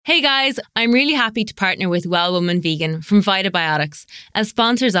Hey guys, I'm really happy to partner with Well Woman Vegan from Vitabiotics as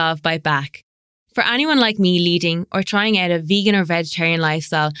sponsors of Bite Back. For anyone like me leading or trying out a vegan or vegetarian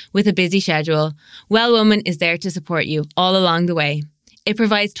lifestyle with a busy schedule, Well Woman is there to support you all along the way. It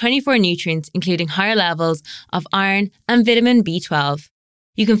provides 24 nutrients, including higher levels of iron and vitamin B12.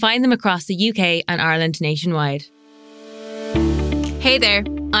 You can find them across the UK and Ireland nationwide. Hey there,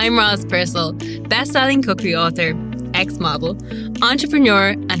 I'm Roz Purcell, best-selling cookery author, ex-model,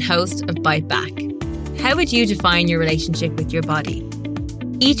 entrepreneur and host of Bite Back. How would you define your relationship with your body?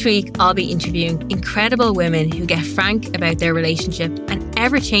 Each week, I'll be interviewing incredible women who get frank about their relationship and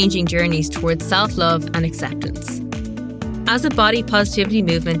ever-changing journeys towards self-love and acceptance. As the body positivity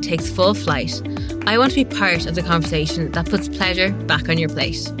movement takes full flight, I want to be part of the conversation that puts pleasure back on your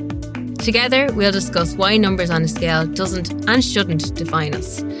plate. Together, we'll discuss why numbers on a scale doesn't and shouldn't define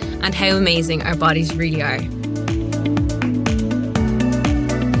us, and how amazing our bodies really are.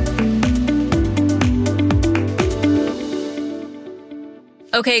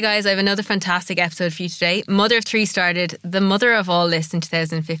 Okay guys, I have another fantastic episode for you today. Mother of Three started the mother of all list in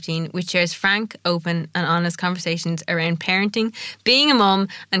 2015, which shares frank, open and honest conversations around parenting, being a mum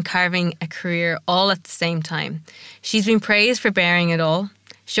and carving a career all at the same time. She's been praised for bearing it all,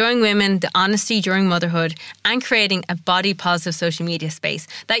 showing women the honesty during motherhood and creating a body-positive social media space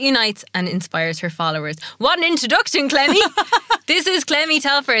that unites and inspires her followers. What an introduction, Clemmie! This is Clemmie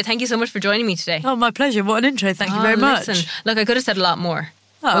Telford. Thank you so much for joining me today. Oh, my pleasure. What an intro. Thank you very much. Listen, look, I could have said a lot more.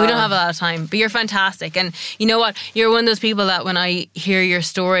 But we don't have a lot of time, but you're fantastic. And you know what? You're one of those people that when I hear your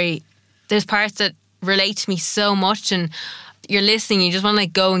story, there's parts that relate to me so much and you're listening, you just want to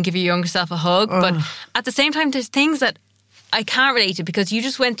go and give your younger self a hug. But at the same time, there's things that I can't relate to because you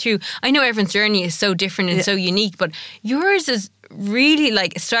just went through, I know everyone's journey is so different and so unique, but yours is really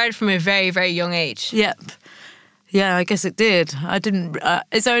it started from a very, very young age. Yep. Yeah, I guess it did. I didn't,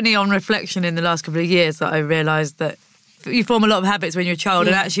 it's only on reflection in the last couple of years that I realised that you form a lot of habits when you're a child,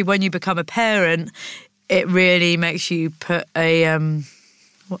 and actually when you become a parent, it really makes you put a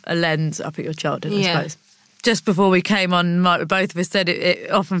lens up at your childhood, I suppose. Just before we came on, both of us said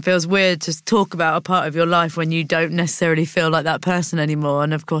it often feels weird to talk about a part of your life when you don't necessarily feel like that person anymore.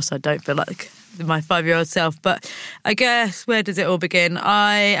 And of course, I don't feel like my 5-year-old self. But I guess, where does it all begin?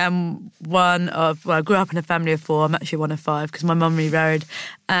 I am I grew up in a family of 4. I'm actually one of 5 because my mum remarried.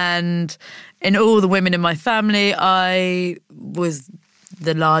 And in all the women in my family, I was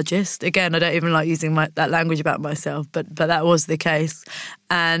the largest. Again, I don't even like using that language about myself, but that was the case.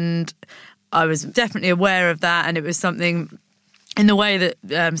 And I was definitely aware of that, and it was something in the way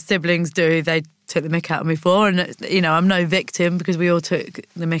that siblings do. They took the mick out of me for, and I'm no victim because we all took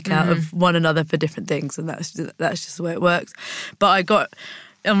the mick out of one another for different things, and that's just the way it works. But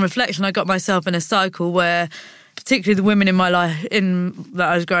on reflection, I got myself in a cycle where, particularly the women in my life that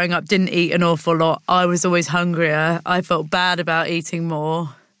I was growing up didn't eat an awful lot. I was always hungrier. I felt bad about eating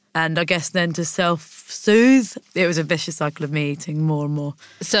more. And I guess then to self-soothe, it was a vicious cycle of me eating more and more.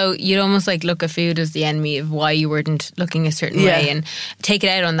 So you'd almost look at food as the enemy of why you weren't looking a certain way and take it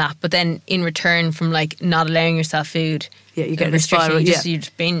out on that. But then in return from not allowing yourself food, you get in a spiral. You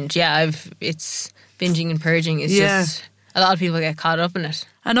just binge. It's binging and purging. It's just a lot of people get caught up in it.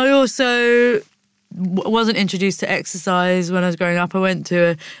 And I also wasn't introduced to exercise when I was growing up. I went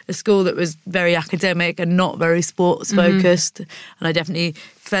to a school that was very academic and not very sports focused, and I definitely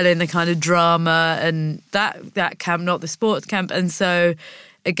fell in the kind of drama and that camp, not the sports camp. And so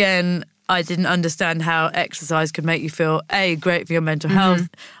again, I didn't understand how exercise could make you feel great for your mental health.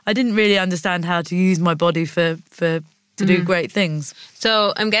 I didn't really understand how to use my body to do great things.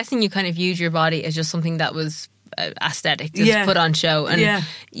 So I'm guessing you kind of viewed your body as just something that was aesthetic, just put on show. And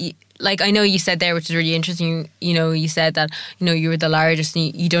I know you said there, which is really interesting, you said that, you were the largest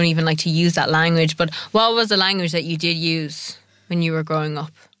and you don't even like to use that language. But what was the language that you did use when you were growing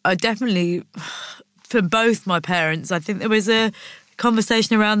up? I definitely, for both my parents, I think there was a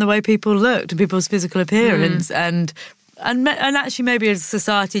conversation around the way people looked and people's physical appearance and actually maybe as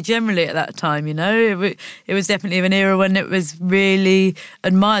society generally at that time, it was definitely an era when it was really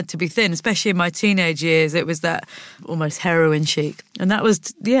admired to be thin, especially in my teenage years. It was that almost heroin chic, and that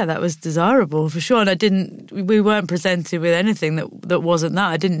was desirable for sure. And we weren't presented with anything that wasn't that.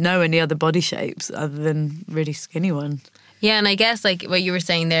 I didn't know any other body shapes other than really skinny ones. Yeah, and I guess what you were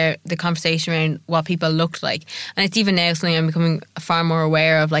saying there, the conversation around what people looked like. And it's even now something I'm becoming far more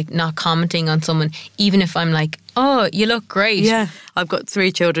aware of, not commenting on someone, even if I'm oh, you look great. Yeah, I've got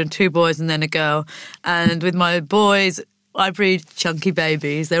 3 children, 2 boys and then a girl. And with my boys, I breed chunky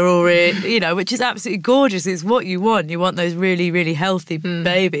babies. They're all really, which is absolutely gorgeous. It's what you want. You want those really, really healthy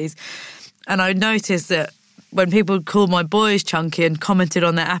babies. And I noticed that when people called my boys chunky and commented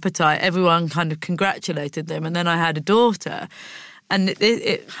on their appetite, everyone kind of congratulated them. And then I had a daughter, and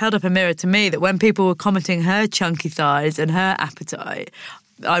it held up a mirror to me that when people were commenting her chunky thighs and her appetite,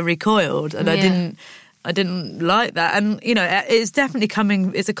 I recoiled, and I didn't like that. And, you know, it's definitely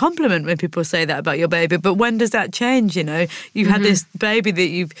it's a compliment when people say that about your baby. But when does that change, you know? You've had this baby that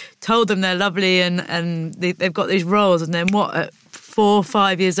you've told them they're lovely and they've got these roles. And then what, at 4 or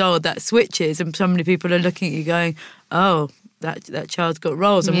 5 years old, that switches and so many people are looking at you going, oh, that child's got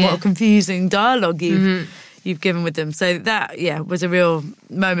roles. And what a confusing dialogue you've given with them. So that, was a real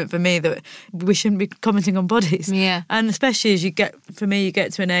moment for me that we shouldn't be commenting on bodies. Yeah. And especially as you get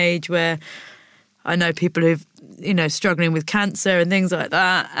to an age where I know people who've, you know, struggling with cancer and things like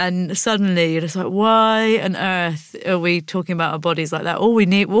that, and suddenly you're just like, why on earth are we talking about our bodies like that? All we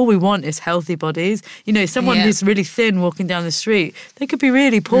want is healthy bodies. You know, someone who's really thin walking down the street, they could be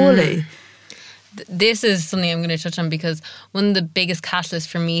really poorly. This is something I'm going to touch on, because one of the biggest catalysts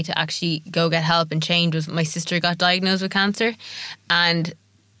for me to actually go get help and change was my sister got diagnosed with cancer, and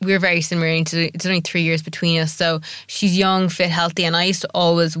we were very similar. It's only 3 years between us. So she's young, fit, healthy, and I used to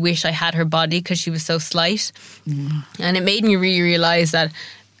always wish I had her body because she was so slight. And it made me really realise that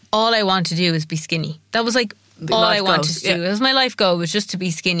all I want to do is be skinny. That was like all I wanted to do. It was my life goal, was just to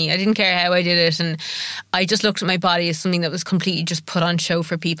be skinny. I didn't care how I did it, and I just looked at my body as something that was completely just put on show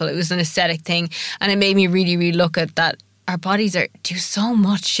for people. It was an aesthetic thing, and it made me really, really look at that. Our bodies do so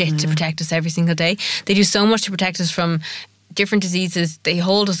much shit to protect us every single day. They do so much to protect us from different diseases. They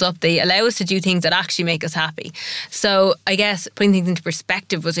hold us up. They allow us to do things that actually make us happy. So I guess putting things into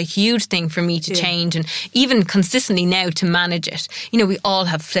perspective was a huge thing for me to change, and even consistently now to manage it. You know, we all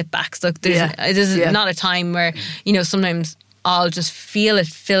have flip backs. Look, there's not a time where, you know, sometimes I'll just feel it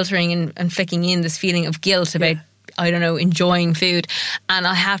filtering and flicking in this feeling of guilt about, I don't know, enjoying food. And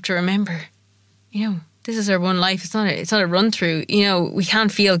I have to remember, you know, this is our one life. It's not a run through. You know, we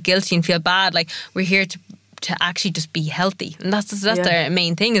can't feel guilty and feel bad. Like, we're here to actually just be healthy, and that's the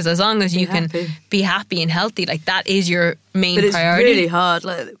main thing, is as long as you can be happy and healthy, like, that is your main priority. But it's really hard,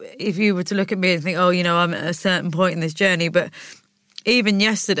 like, if you were to look at me and think, oh, you know, I'm at a certain point in this journey. But even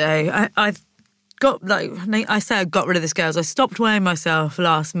yesterday, I've got, like, I say I got rid of the scales. I stopped weighing myself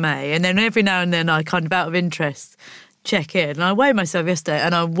last May, and then every now and then I kind of out of interest check in, and I weighed myself yesterday,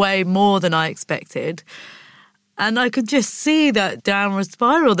 and I weigh more than I expected. And I could just see that downward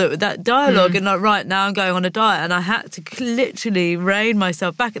spiral, that dialogue. And like, right now I'm going on a diet, and I had to literally rein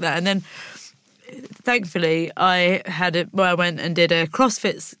myself back at that. And then thankfully I had it where I went and did a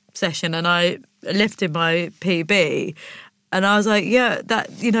CrossFit session, and I lifted my PB. And I was like,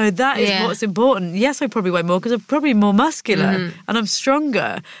 that is what's important. Yes, I probably weigh more because I'm probably more muscular and I'm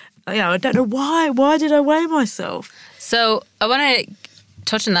stronger. Yeah, I don't know why. Why did I weigh myself? So I want to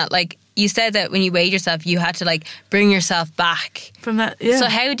touch on that. Like, you said that when you weighed yourself, you had to, like, bring yourself back from that. Yeah. So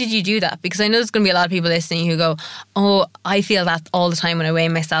how did you do that? Because I know there's going to be a lot of people listening who go, oh, I feel that all the time when I weigh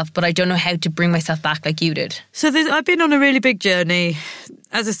myself, but I don't know how to bring myself back like you did. So I've been on a really big journey.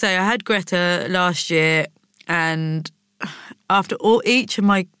 As I say, I had Greta last year, and after each of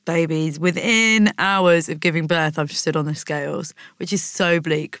my babies, within hours of giving birth, I've stood on the scales, which is so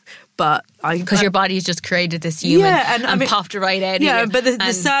bleak. But because your body's just created this human and popped it right out. Yeah, but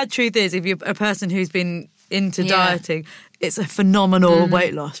the sad truth is, if you're a person who's been into dieting, it's a phenomenal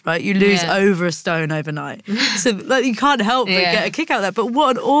weight loss, right? You lose over a stone overnight. So, like, you can't help but get a kick out of that. But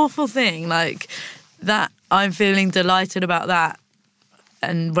what an awful thing, like, that I'm feeling delighted about that.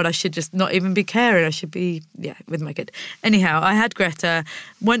 And when I should just not even be caring, I should be, with my kid. Anyhow, I had Greta,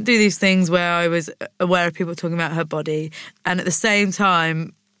 went through these things where I was aware of people talking about her body, and at the same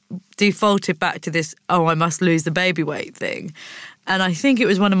time defaulted back to this, I must lose the baby weight thing. And I think it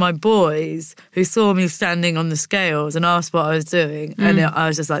was one of my boys who saw me standing on the scales and asked what I was doing. And I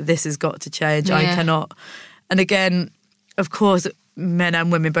was just like, this has got to change. I cannot. And again, of course, men and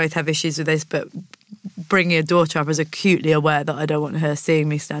women both have issues with this, but bringing a daughter up, I was acutely aware that I don't want her seeing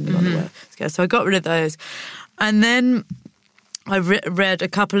me standing on the scale. So I got rid of those. And then I read a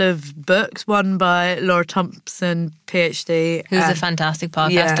couple of books, one by Laura Thompson, PhD. Who's a fantastic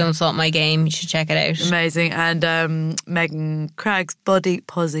podcast, Don't Salt My Game. You should check it out. Amazing. And Megan Craig's Body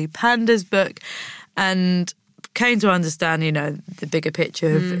Posy Panda's book. And came to understand, the bigger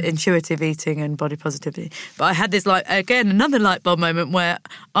picture of intuitive eating and body positivity. But I had this, another light bulb moment where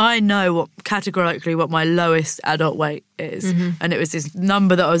I know categorically what my lowest adult weight is. And it was this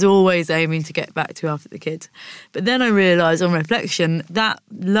number that I was always aiming to get back to after the kids. But then I realised on reflection that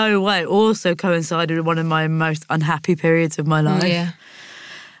low weight also coincided with one of my most unhappy periods of my life. Yeah.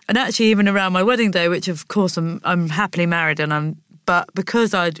 And actually even around my wedding day, which of course I'm happily married, but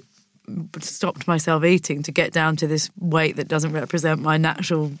because I'd stopped myself eating to get down to this weight that doesn't represent my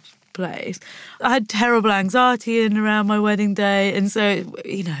natural place. I had terrible anxiety in around my wedding day, and so,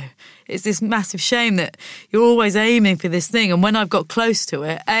 you know, it's this massive shame that you're always aiming for this thing, and when I've got close to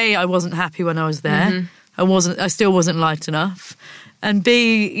it, A, I wasn't happy when I was there. I still wasn't light enough, and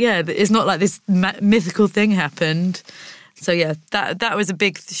B, yeah, it's not like this mythical thing happened. So yeah, that was a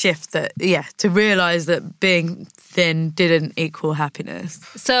big shift, that to realise that being thin didn't equal happiness.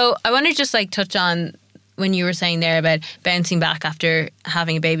 So I want to just like touch on when you were saying there about bouncing back after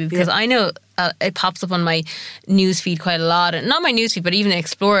having a baby, because I know it pops up on my newsfeed quite a lot, and not my newsfeed, but even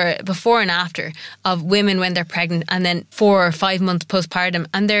Explorer, before and after, of women when they're pregnant and then 4 or 5 months postpartum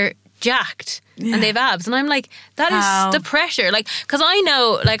and they're jacked and they have abs, and I'm like, that is the pressure, like, because I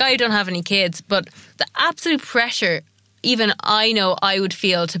know, like, I don't have any kids, but the absolute pressure even I know I would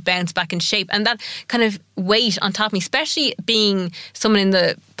feel to bounce back in shape, and that kind of weight on top of me, especially being someone in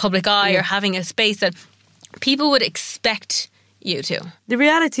the public eye or having a space that people would expect you to. The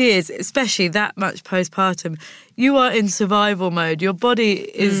reality is, especially that much postpartum, you are in survival mode. Your body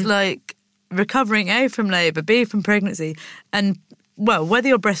is like recovering, A, from labour, B, from pregnancy, and well, whether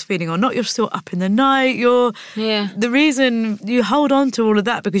you're breastfeeding or not, you're still up in the night. The reason you hold on to all of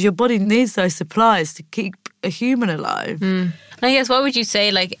that because your body needs those supplies to keep a human alive. And I guess, what would you say,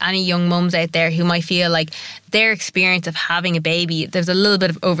 like, any young mums out there who might feel like their experience of having a baby, there's a little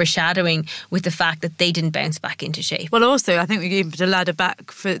bit of overshadowing with the fact that they didn't bounce back into shape? Well, also, I think we even to ladder back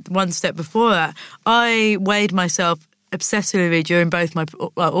for one step before that, I weighed myself obsessively during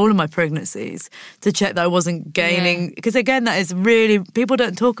all of my pregnancies to check that I wasn't gaining, because again, that is really, people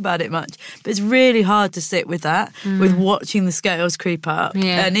don't talk about it much, but it's really hard to sit with that, with watching the scales creep up,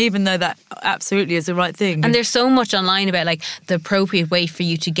 and even though that absolutely is the right thing. And there's so much online about like the appropriate weight for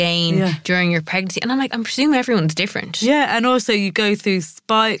you to gain during your pregnancy, and I'm like, I'm presuming everyone's different. And also you go through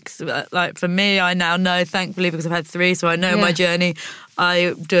spikes, like for me, I now know, thankfully, because I've had 3, so I know my journey,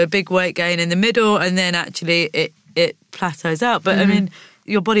 I do a big weight gain in the middle, and then actually it plateaus out. But I mean,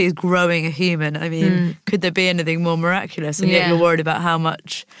 your body is growing a human. I mean, could there be anything more miraculous? And yet you're worried about how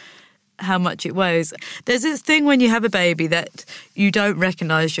much it weighs. There's this thing when you have a baby that you don't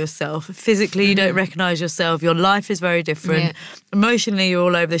recognise yourself. Physically, you don't recognise yourself. Your life is very different. Emotionally, you're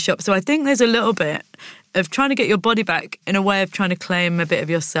all over the shop. So I think there's a little bit of trying to get your body back in a way of trying to claim a bit of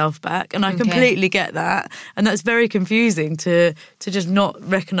yourself back. And I completely get that. And that's very confusing to just not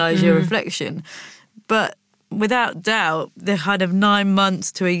recognise your reflection. But without doubt, the kind of 9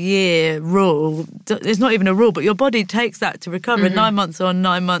 months to a year rule, it's not even a rule, but your body takes that to recover. 9 months on,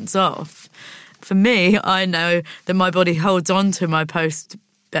 9 months off. For me, I know that my body holds on to my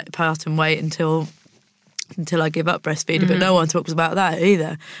postpartum weight until I give up breastfeeding, but no one talks about that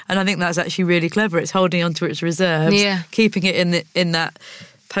either. And I think that's actually really clever. It's holding on to its reserves, keeping it in that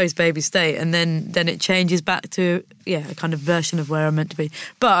post-baby state, and then it changes back to, a kind of version of where I'm meant to be.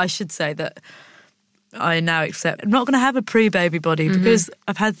 But I should say that I now accept I'm not going to have a pre-baby body because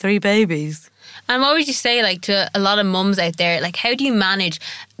I've had 3 babies. And what would you say, like, to a lot of mums out there, like, how do you manage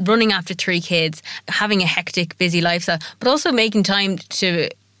running after 3 kids, having a hectic, busy lifestyle, but also making time to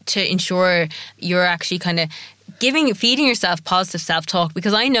ensure you're actually kind of feeding yourself positive self-talk?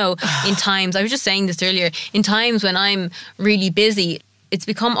 Because I know in times, I was just saying this earlier, in times when I'm really busy, it's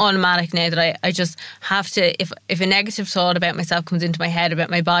become automatic now that I just have to, if a negative thought about myself comes into my head, about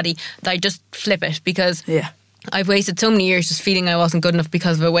my body, that I just flip it, because I've wasted so many years just feeling I wasn't good enough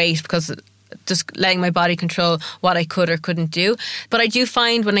because of a weight, because just letting my body control what I could or couldn't do. But I do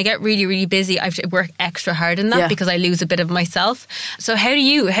find when I get really, really busy, I have to work extra hard in that because I lose a bit of myself. So how do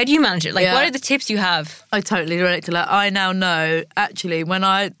you manage it? Like, what are the tips you have? I totally relate to that. I now know, actually,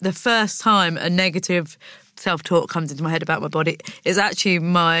 the first time a negative self-talk comes into my head about my body, is actually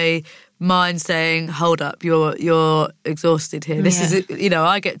my mind saying, hold up, you're exhausted here. This is,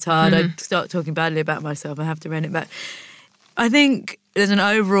 I get tired, I start talking badly about myself, I have to rein it back. I think there's an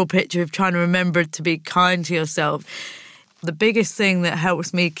overall picture of trying to remember to be kind to yourself. The biggest thing that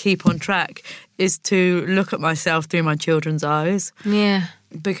helps me keep on track is to look at myself through my children's eyes. Yeah.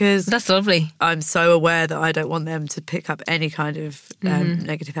 Because that's lovely. I'm so aware that I don't want them to pick up any kind of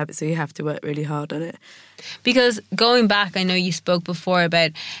negative habits, so you have to work really hard on it. Because going back, I know you spoke before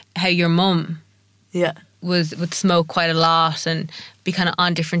about how your mum would smoke quite a lot and be kind of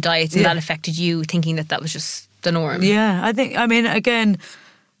on different diets, and that affected you, thinking that was just the norm. Yeah, I think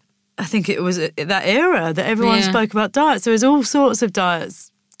it was that era that everyone spoke about diets. There was all sorts of diets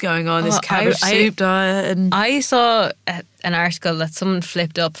going on, this cabbage soup diet. And I saw an article that someone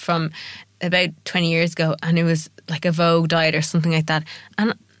flipped up from about 20 years ago, and it was like a Vogue diet or something like that.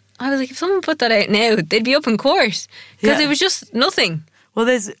 And I was like, if someone put that out now, they'd be up in court, because it was just nothing. Well,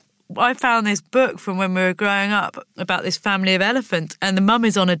 there's I found this book from when we were growing up about this family of elephants, and the mum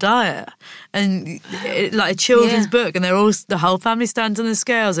is on a diet, and like a children's book, and the whole family stands on the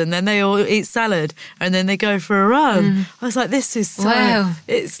scales, and then they all eat salad, and then they go for a run. I was like, this is so... Wow.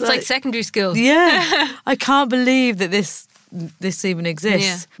 It's like secondary school. Yeah. I can't believe that this even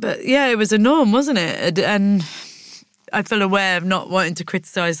exists. Yeah. But yeah, it was a norm, wasn't it? And I feel aware of not wanting to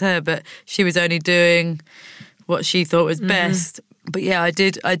criticise her, but she was only doing what she thought was best. But yeah, I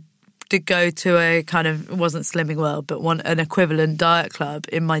did go to a kind of, it wasn't Slimming World, but an equivalent diet club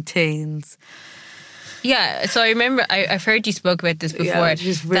in my teens. Yeah, so I remember, I've heard you spoke about this before. Yeah, which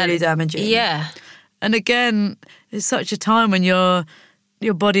is really damaging. Yeah. And again, it's such a time when your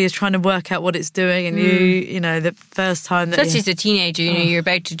body is trying to work out what it's doing, and you know, the first time that... Especially as a teenager, you know, you're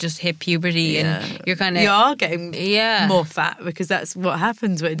about to just hit puberty and you're kind of... You are getting more fat because that's what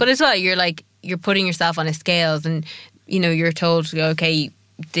happens when... But as well, you're putting yourself on a scales and, you know, you're told to go, okay,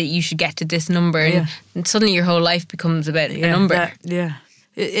 that you should get to this number, and suddenly your whole life becomes about a number. It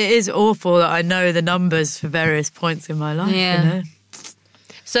is awful that I know the numbers for various points in my life. Yeah. You know?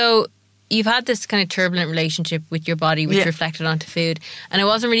 So you've had this kind of turbulent relationship with your body, which reflected onto food, and it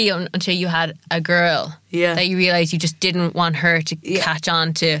wasn't really until you had a girl that you realised you just didn't want her to catch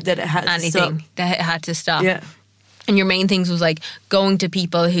on to that it had anything. To stop. That it had to stop. Yeah. And your main things was like going to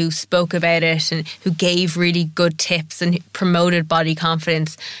people who spoke about it and who gave really good tips and promoted body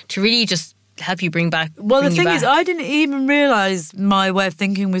confidence to really just help you bring back. Well, the thing is, I didn't even realise my way of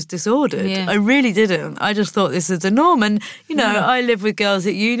thinking was disordered. Yeah. I really didn't. I just thought this is the norm. And, you know, I lived with girls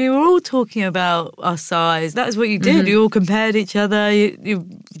at uni who were all talking about our size. That's what you did. You all compared each other. You're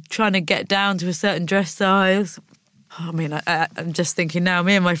trying to get down to a certain dress size. I mean, I'm just thinking now,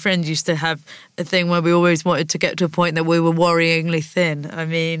 me and my friends used to have a thing where we always wanted to get to a point that we were worryingly thin. I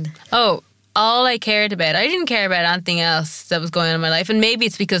mean... Oh, all I cared about, I didn't care about anything else that was going on in my life. And maybe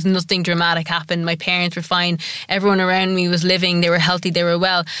it's because nothing dramatic happened. My parents were fine. Everyone around me was living. They were healthy. They were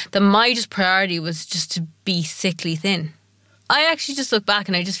well. That my just priority was just to be sickly thin. I actually just look back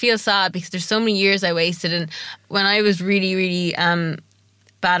and I just feel sad because there's so many years I wasted. And when I was really, really...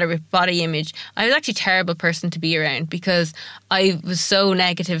 bad with body image, I was actually a terrible person to be around because I was so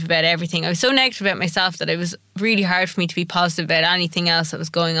negative about everything. I was so negative about myself that it was really hard for me to be positive about anything else that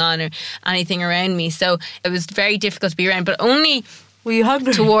was going on or anything around me. So it was very difficult to be around, but only... Were you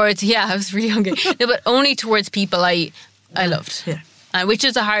hungry? I was really hungry. No, but only towards people I loved. Yeah. Which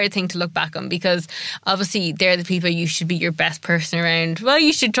is a hard thing to look back on because obviously they're the people you should be your best person around. Well,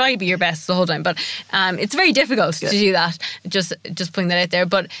 you should try to be your best the whole time, but it's very difficult to do that. Just putting that out there.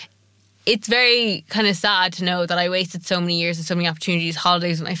 But it's very kind of sad to know that I wasted so many years and so many opportunities,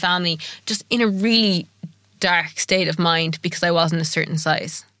 holidays with my family, just in a really dark state of mind because I wasn't a certain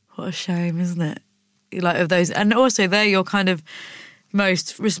size. What a shame, isn't it? Like of those, and also they're your kind of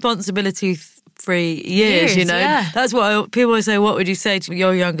most responsibility-free years, you know. Yeah. That's what people always say, what would you say to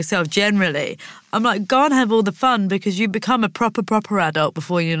your younger self generally? I'm like, go and have all the fun because you become a proper adult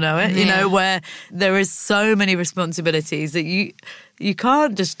before you know it, you know, where there is so many responsibilities that you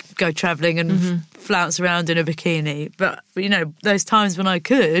can't just go travelling and flounce around in a bikini. But, you know, those times when I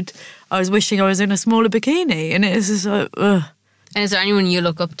could, I was wishing I was in a smaller bikini, and it's just like, ugh. And is there anyone you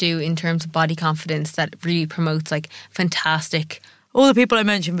look up to in terms of body confidence that really promotes like fantastic... All the people I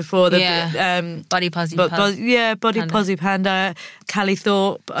mentioned before, Body Positive Panda, Callie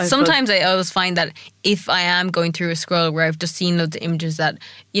Thorpe. Sometimes I always find that if I am going through a scroll where I've just seen loads of images that,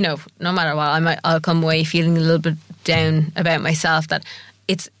 you know, no matter what, I'll come away feeling a little bit down about myself, that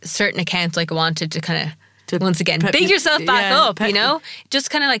it's certain accounts like I wanted to kind of, once again, big yourself back up, you know? Just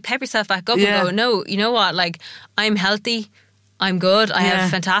kind of like pep yourself back up and go, no, you know what, like, I'm healthy. I'm good. I have a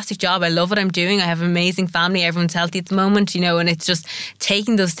fantastic job. I love what I'm doing. I have an amazing family. Everyone's healthy at the moment, you know, and it's just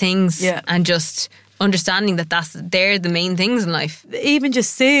taking those things and just understanding that they're the main things in life. Even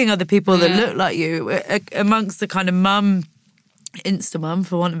just seeing other people that look like you amongst the kind of Insta-mum,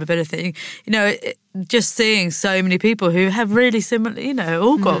 for want of a better thing, you know, just seeing so many people who have really similar, you know,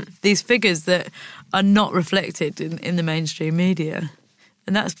 all got these figures that are not reflected in the mainstream media.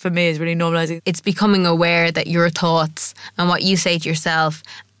 And that, for me, is really normalising. It's becoming aware that your thoughts and what you say to yourself,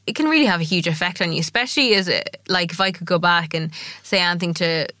 it can really have a huge effect on you, especially as, like, if I could go back and say anything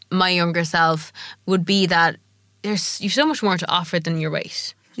to my younger self, would be that you've so much more to offer than your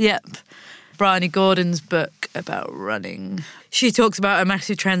weight. Yep. Bryony Gordon's book about running. She talks about a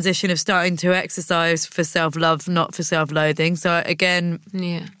massive transition of starting to exercise for self-love, not for self-loathing. So, again,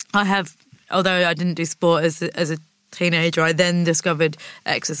 I have, although I didn't do sport as a teenager, I then discovered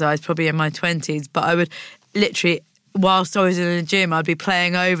exercise probably in my 20s, but I would literally whilst I was in the gym, I'd be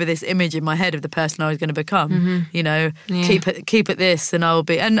playing over this image in my head of the person I was going to become. Mm-hmm. You know, keep at this, and I'll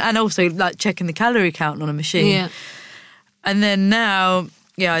be, and also like checking the calorie count on a machine. Yeah. And then now,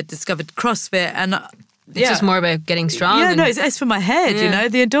 I discovered CrossFit, and it's just more about getting strong. Yeah, no, it's for my head. You know,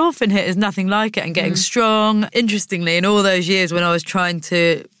 the endorphin hit is nothing like it, and getting strong. Interestingly, in all those years when I was trying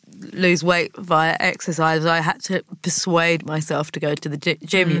to lose weight via exercise, I had to persuade myself to go to the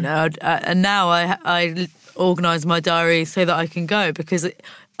gym. You know, and now I organise my diary so that I can go, because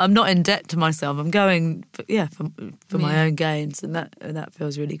I'm not in debt to myself. I'm going, for my own gains, and that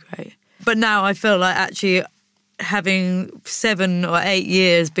feels really great. But now I feel like actually, having 7 or 8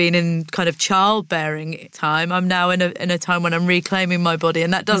 years been in kind of childbearing time, I'm now in a time when I'm reclaiming my body,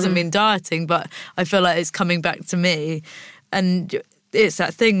 and that doesn't mean dieting, but I feel like it's coming back to me. And it's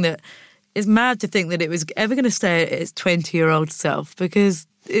that thing that it's mad to think that it was ever going to stay at its 20-year-old self, because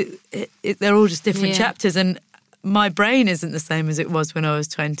they're all just different chapters, and my brain isn't the same as it was when I was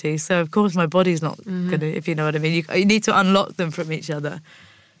 20. So of course my body's not going to, if you know what I mean. You need to unlock them from each other.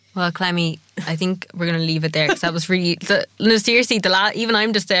 Well, Clemmie, I think we're going to leave it there, because that was really... seriously, even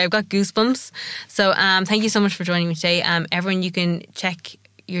I'm just there. I've got goosebumps. So thank you so much for joining me today. Everyone, you can check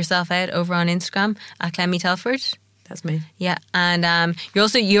yourself out over on Instagram at Clemmie Telford. That's me. Yeah, and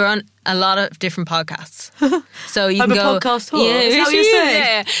you're on a lot of different podcasts. So you I'm can go... a podcast whore. Is that what you're saying?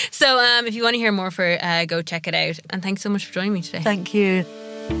 Yeah. So if you want to hear more, go check it out. And thanks so much for joining me today. Thank you.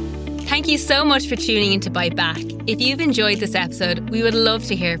 Thank you so much for tuning into Bite Back. If you've enjoyed this episode, we would love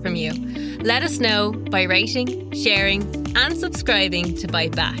to hear from you. Let us know by rating, sharing, and subscribing to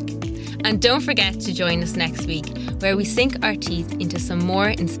Bite Back. And don't forget to join us next week, where we sink our teeth into some more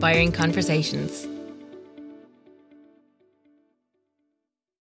inspiring conversations.